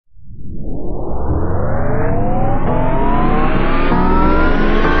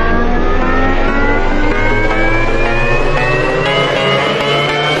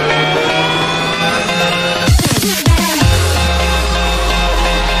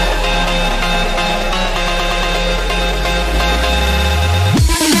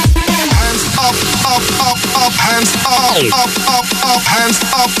Up, up, up, hands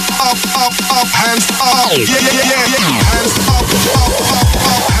up, up, up, up, hands up. Yeah, yeah, yeah, yeah. Hands up, up, up,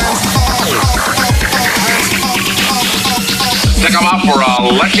 up, hands up, up, up, up, hands up, up, up, up. Stick 'em up or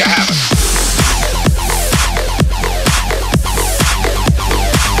I'll let you have it.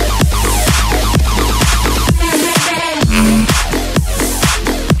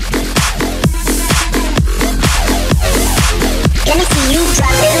 Let me see you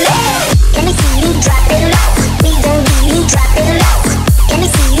drop it low. Let me see you drop it low. We gon' get you drop it low. Let me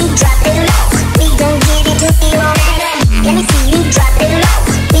see you drop it low. We gon' get it to you all night. Let me see you drop it low.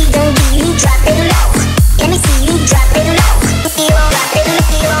 We gon' get you drop it low. Let me see you drop it low. You all drop it low.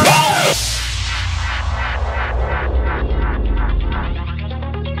 You all night.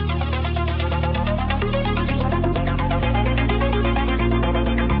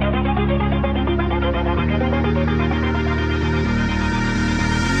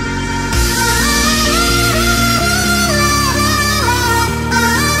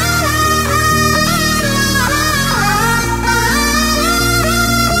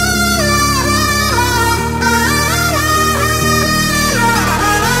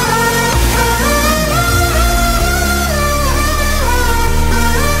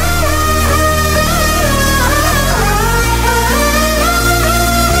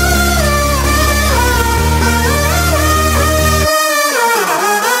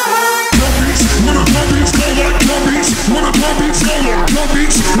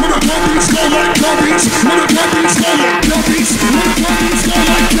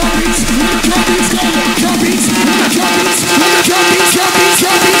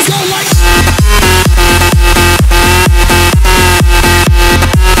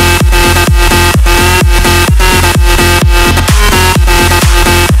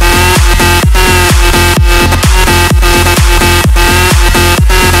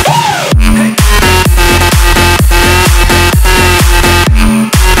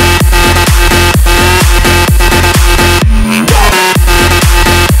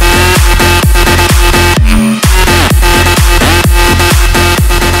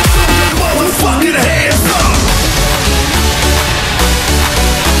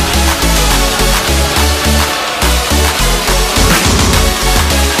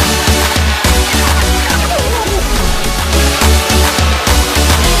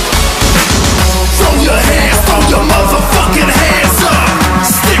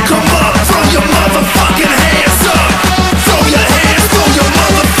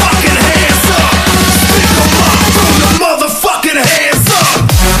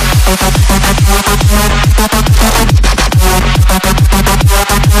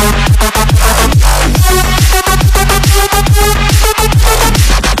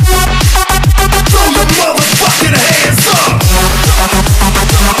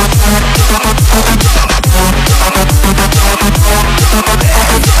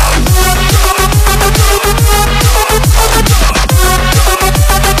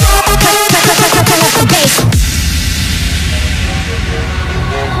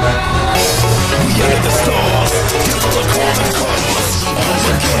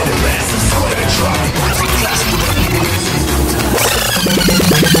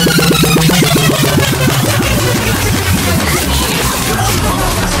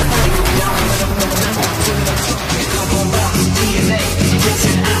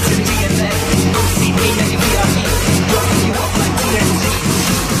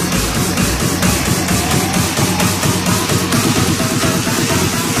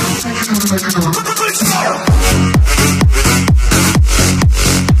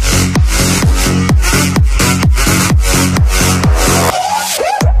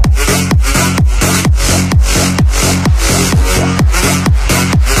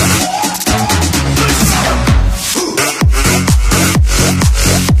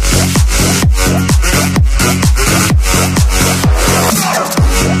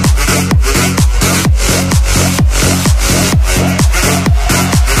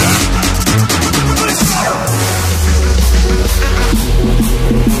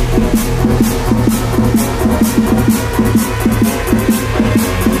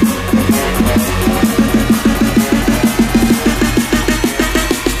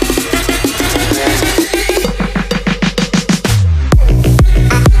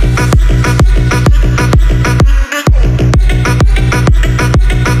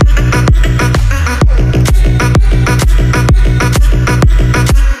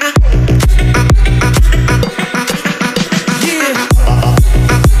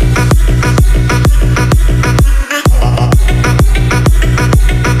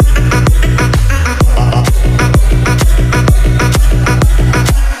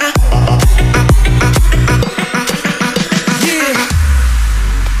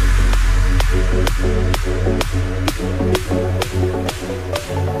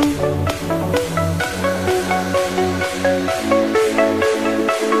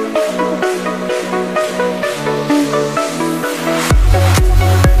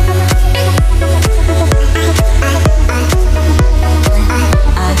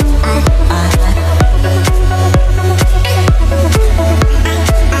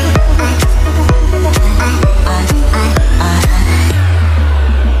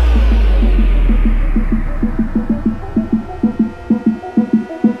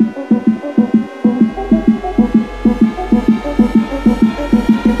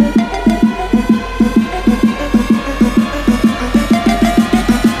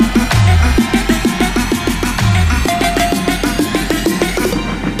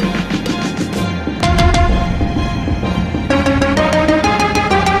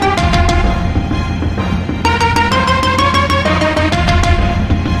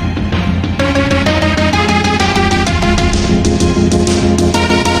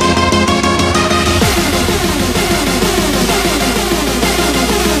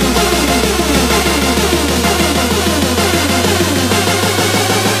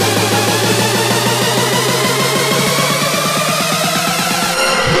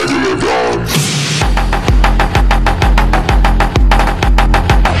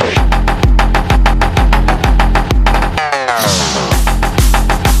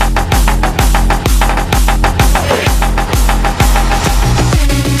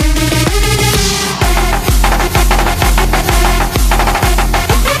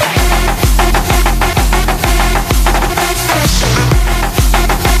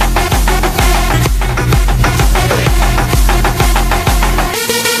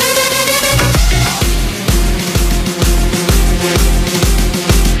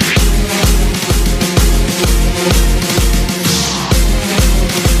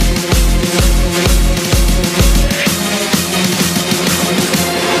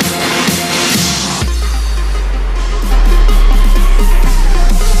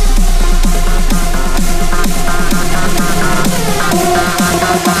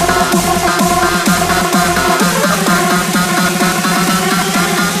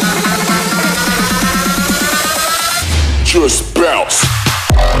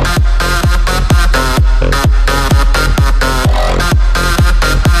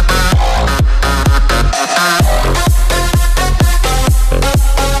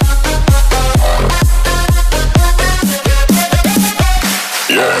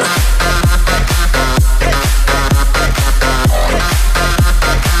 remix.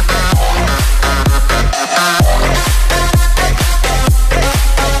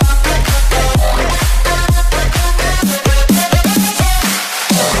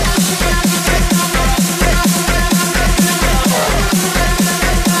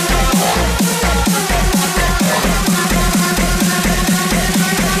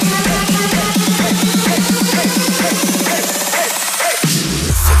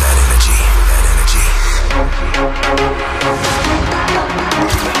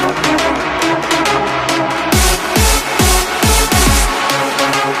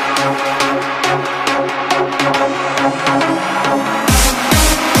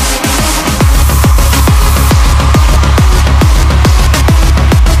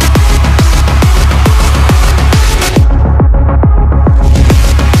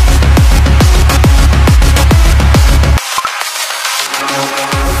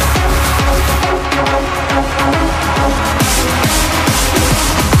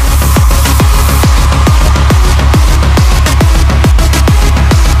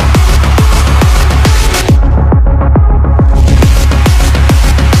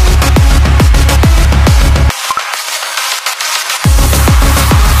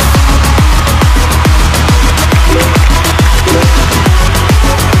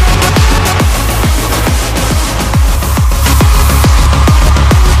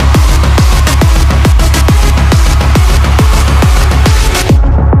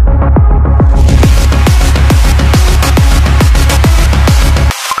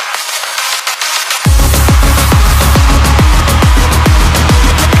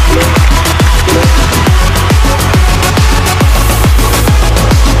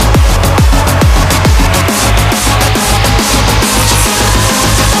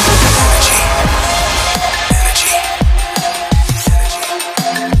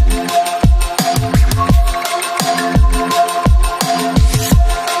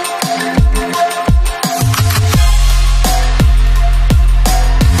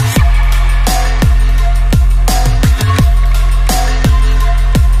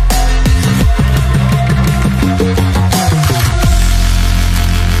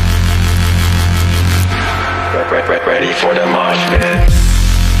 Ready for the mosh pit.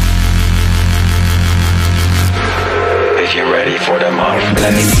 If you're ready for the mosh pit,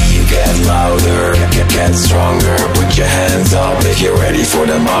 let me see you get louder, get stronger. Put your hands up if you're ready for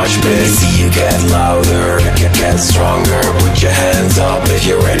the mosh pit. Let me see you get louder, get stronger. Put your hands up if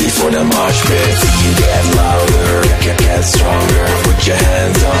you're ready for the mosh pit. See you get louder, get stronger. Put your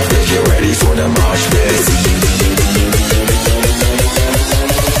hands up if you're ready for the mosh pit.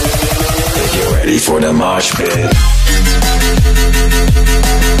 If you're ready for the mosh pit.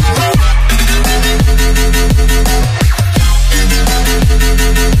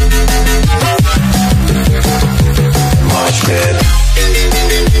 Mosh pit.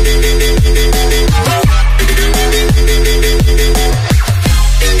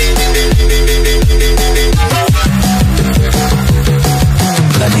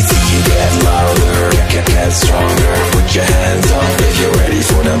 Let me see you get louder, get stronger. Put your hands up if you're ready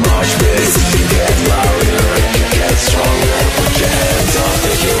for the mosh pit. See you get louder, get stronger. Put your hands up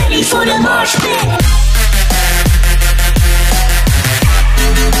if you're ready for the mosh pit.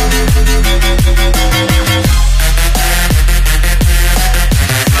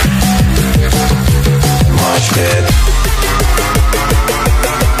 Mosh pit.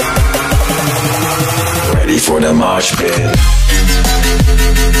 Ready for the mosh pit.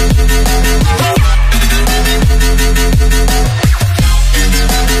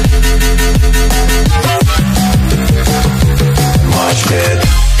 Mosh pit.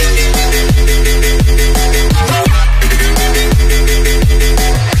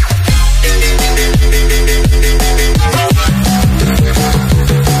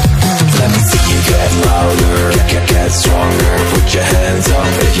 Let me see you get louder, get stronger. Put your hands up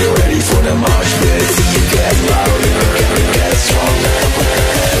if you're ready for the mosh pit. See you get louder, get stronger. Put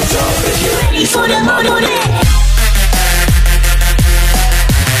your hands up if you're ready for the mosh pit.